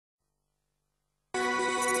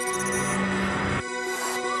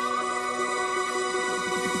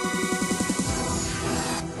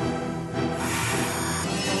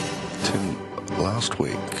last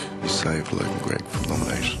week you saved Luke and Greg from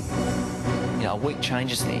nomination. You know, a week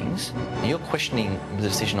changes things. You're questioning the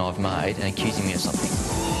decision I've made and accusing me of something.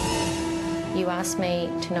 You asked me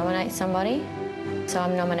to nominate somebody, so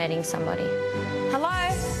I'm nominating somebody. Hello?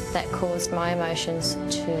 That caused my emotions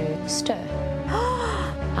to stir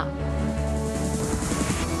up.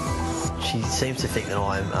 She seems to think that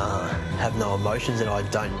I have no emotions and I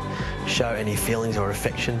don't show any feelings or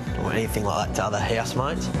affection or anything like that to other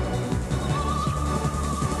housemates.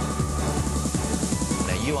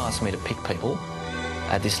 Now, you asked me to pick people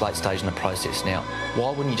at this late stage in the process. Now,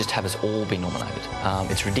 why wouldn't you just have us all be nominated?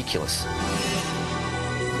 It's ridiculous.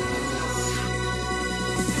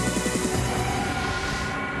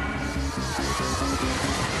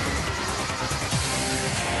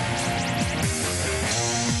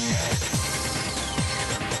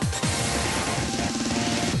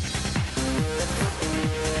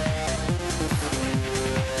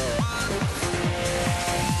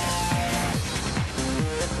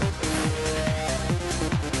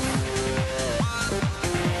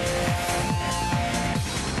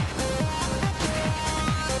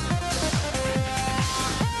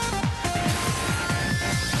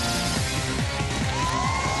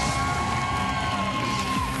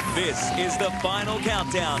 This is the final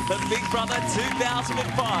countdown for Big Brother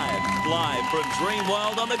 2005. Live from Dream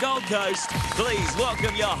World on the Gold Coast, please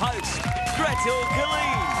welcome your host, Gretel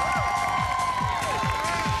Colleen.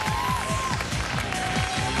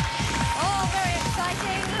 Oh, very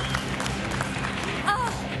exciting.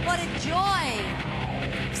 Oh, what a joy.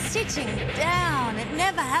 Sitting down. It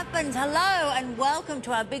never happens. Hello and welcome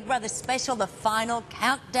to our Big Brother special, the final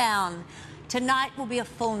countdown. Tonight will be a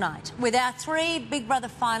full night with our 3 Big Brother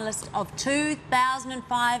finalists of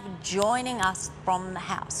 2005 joining us from the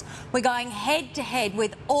house. We're going head to head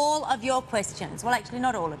with all of your questions. Well, actually,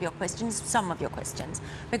 not all of your questions, some of your questions,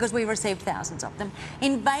 because we received thousands of them.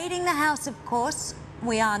 Invading the house, of course,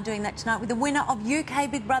 we are doing that tonight with the winner of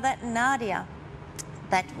UK Big Brother, Nadia.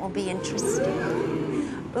 That will be interesting.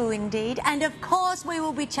 Oh, indeed. And, of course, we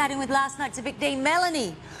will be chatting with last night's evictee,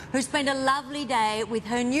 Melanie, who spent a lovely day with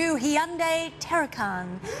her new Hyundai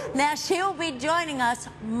Terracan. Now, she'll be joining us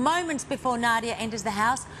moments before Nadia enters the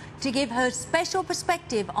house to give her special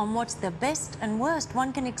perspective on what's the best and worst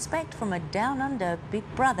one can expect from a down-under Big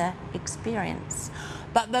Brother experience.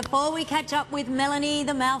 But before we catch up with Melanie,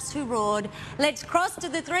 the mouse who roared, let's cross to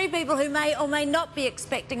the 3 people who may or may not be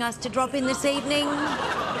expecting us to drop in this evening.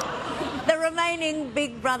 The remaining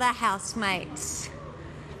Big Brother housemates.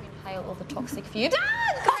 Inhale all the toxic fumes.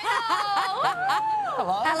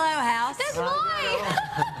 Hello. Hello, house. That's mine.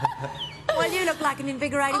 Well, you look like an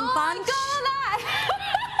invigorating bunch.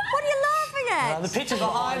 What are you laughing at? The picture's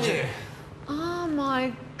behind you. Oh,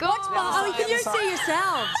 my God. What's behind? Oh, can you see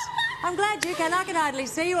yourselves? I'm glad you can. I can hardly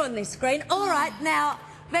see you on this screen. All right, now,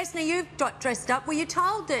 Vesna, you've got dressed up. Were you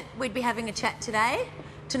told that we'd be having a chat today,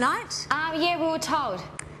 tonight? Yeah, we were told.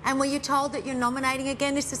 And were you told that you're nominating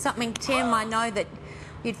again? This is something, Tim, I know that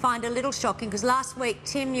you'd find a little shocking, because last week,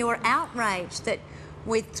 Tim, you were outraged that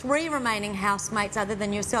with 3 remaining housemates other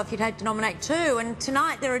than yourself, you'd had to nominate 2, and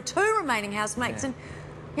tonight there are 2 remaining housemates, and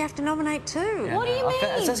you have to nominate 2. Yeah, What do you mean?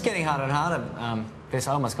 It's just getting harder and harder. Vess,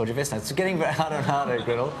 I almost called you Vesna. It's getting harder and harder,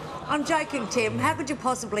 Gretel. I'm joking, Tim. How could you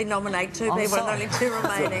possibly nominate 2 people and only 2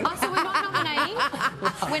 remaining? Oh, so we're not nominating?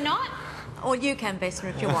 We're not? Or you can, Vesna,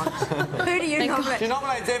 if you want. Who do you nominate? She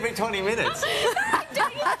nominates every 20 minutes.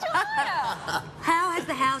 How has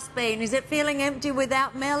the house been? Is it feeling empty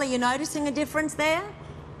without Mel? Are you noticing a difference there?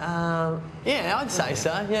 Yeah, I'd say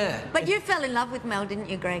so, yeah. But you fell in love with Mel, didn't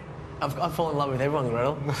you, Greg? I've fallen in love with everyone,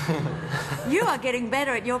 Gretel. You are getting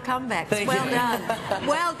better at your comebacks. Thank well you. done.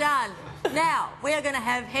 Well done. Now, we are going to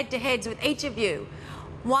have head-to-heads with each of you,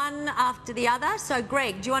 one after the other. So,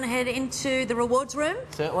 Greg, do you want to head into the rewards room?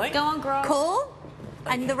 Certainly. Go on, Greg. Cool.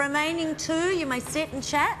 And the remaining 2, you may sit and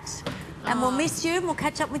chat. And we'll miss you and we'll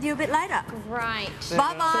catch up with you a bit later. Great.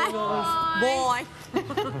 Bye-bye. Boy.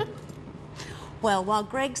 Well, while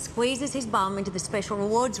Greg squeezes his bum into the special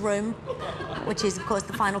rewards room, which is, of course,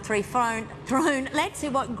 the final 3 throne, let's see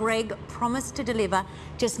what Greg promised to deliver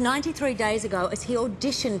just 93 days ago as he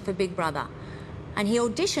auditioned for Big Brother. And he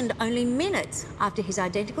auditioned only minutes after his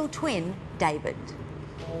identical twin, David.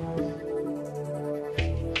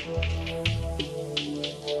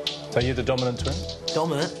 So you're the dominant twin?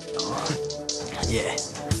 Dominant? Yeah.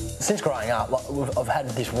 Since growing up, I've had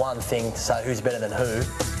this one thing to say who's better than who.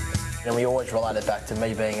 And we always relate it back to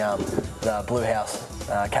me being the Blue House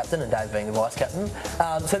captain and Dave being the vice captain.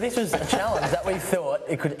 So this was a challenge that we thought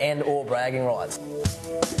it could end all bragging rights.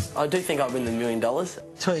 I do think I'd win the $1 million.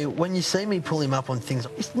 Tell you, when you see me pull him up on things,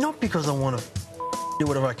 it's not because I want to do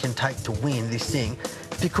whatever I can take to win this thing,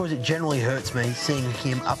 because it generally hurts me seeing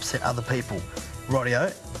him upset other people.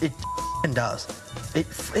 Rightio, it does. It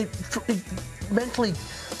mentally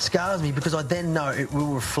scars me because I then know it will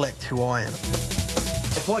reflect who I am.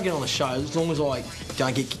 If I get on the show, as long as I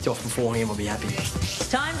don't get kicked off before him, I'll be happy.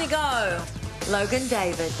 Time to go. Logan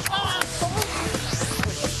David.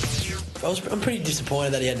 I'm pretty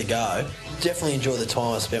disappointed that he had to go. Definitely enjoyed the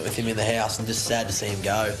time I spent with him in the house and just sad to see him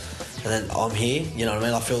go. And then I'm here, you know what I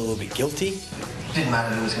mean? I feel a little bit guilty. It didn't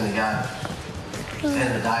matter who was going to go. At the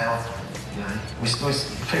end of the day, you know, we're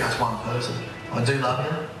pretty much one person. I do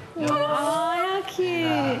love you. Oh, how cute.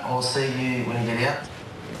 And, I'll see you when you get out.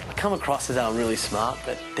 I come across as though I'm really smart,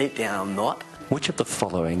 but deep down I'm not. Which of the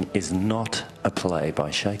following is not a play by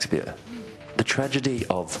Shakespeare? The Tragedy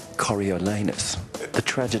of Coriolanus, The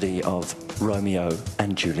Tragedy of Romeo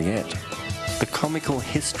and Juliet, The Comical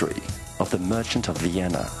History of the Merchant of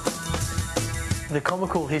Vienna. The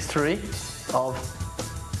comical history of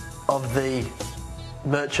the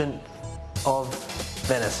Merchant of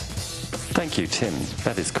Venice. Thank you, Tim.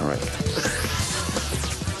 That is correct.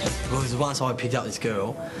 It was once I picked up this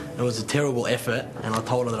girl, it was a terrible effort, and I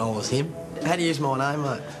told her that I was him. How do you use my name,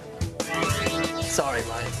 mate? Sorry,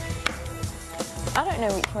 mate. I don't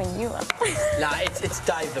know which one you are. Nah, it's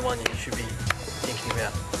Dave, the one you should be thinking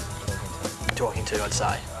about talking to, I'd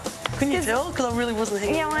say. Couldn't you tell? Because I really wasn't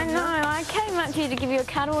hanging Yeah, around. I know. I came up to you to give you a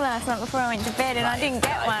cuddle last night before I went to bed, and I didn't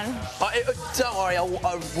get one. Don't worry, I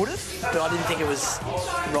would have, but I didn't think it was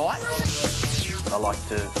right. I like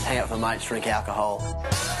to hang out with my mates, drink alcohol,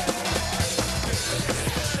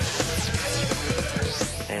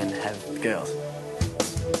 and have girls.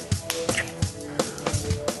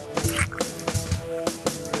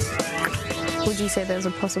 Would you say there's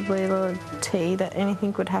a possibility that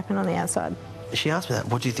anything could happen on the outside? She asked me that,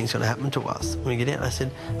 what do you think's going to happen to us when we get out? And I said,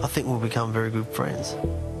 I think we'll become very good friends.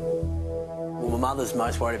 Well, my mother's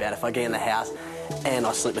most worried about if I get in the house and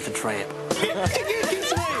I sleep with a tramp.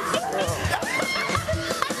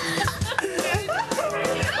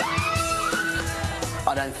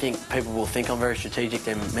 I don't think people will think I'm very strategic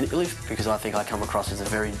and manipulative because I think I come across as a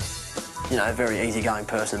very, very easygoing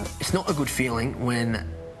person. It's not a good feeling when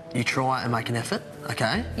you try and make an effort,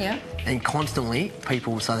 okay? Yeah. And constantly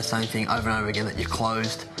people say the same thing over and over again, that you're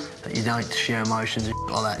closed, that you don't share emotions,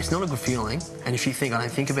 like that. It's not a good feeling. And if you think I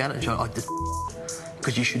don't think about it,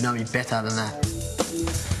 because you should know me better than that.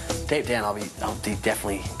 Deep down, I'll be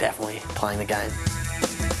definitely playing the game.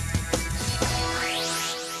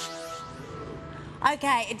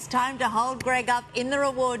 Okay, it's time to hold Greg up in the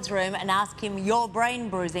rewards room and ask him your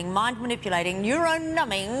brain-bruising, mind-manipulating,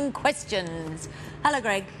 neuro-numbing questions. Hello,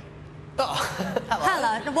 Greg. Oh,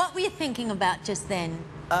 hello. Hello. What were you thinking about just then?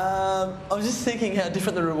 I was just thinking how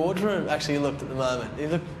different the rewards room actually looked at the moment.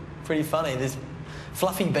 It looked pretty funny. There's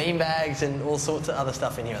fluffy beanbags and all sorts of other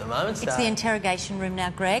stuff in here at the moment. So. It's the interrogation room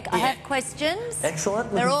now, Greg. Yeah. I have questions.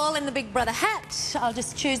 Excellent. They're all in the Big Brother hat. I'll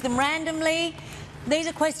just choose them randomly. These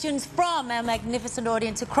are questions from our magnificent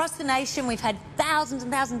audience across the nation. We've had thousands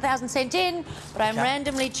and thousands and thousands sent in, but I'm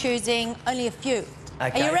randomly choosing only a few.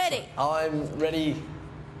 Okay. Are you ready? I'm ready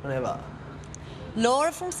whenever.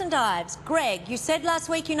 Laura from St Ives. Greg, you said last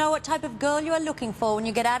week you know what type of girl you are looking for when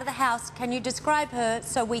you get out of the house. Can you describe her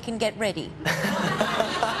so we can get ready?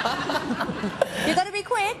 You've got to be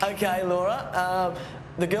quick. Okay, Laura.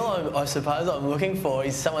 The girl I suppose I'm looking for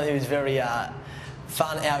is someone who's very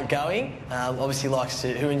fun, outgoing, obviously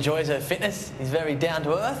who enjoys her fitness, is very down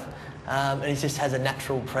to earth, and he just has a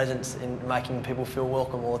natural presence in making people feel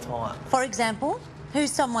welcome all the time. For example,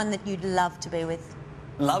 who's someone that you'd love to be with?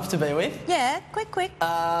 Love to be with? Yeah, quick.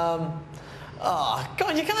 Oh,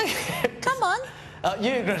 God, you can't... Come on.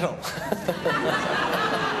 You, Gretel.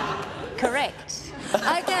 Correct.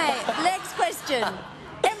 Okay, next question.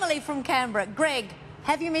 Emily from Canberra. Greg,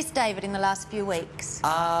 have you missed David in the last few weeks?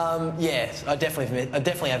 Yes, I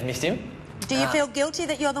definitely have missed him. Do you feel guilty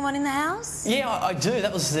that you're the one in the house? Yeah, I do. I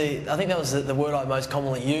think that was the word I most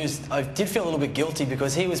commonly used. I did feel a little bit guilty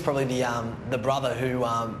because he was probably the brother who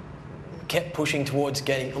kept pushing towards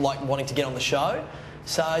wanting to get on the show.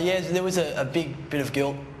 So yeah, there was a big bit of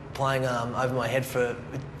guilt playing over my head for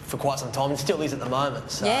quite some time, and still is at the moment.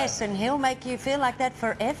 So. Yes, and he'll make you feel like that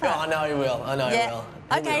forever. Oh, I know he will. I know he will.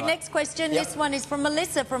 Okay, next question. Yep. This one is from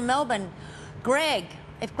Melissa from Melbourne. Greg,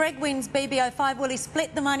 if Greg wins BBO5, will he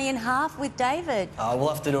split the money in half with David? We'll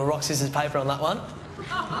have to do a rock, scissors, paper on that one.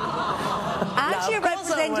 Aren't you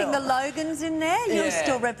representing the Logans in there? You're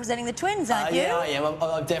still representing the twins, aren't you? Yeah, I am.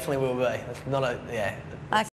 I definitely will be. It's not a... Yeah.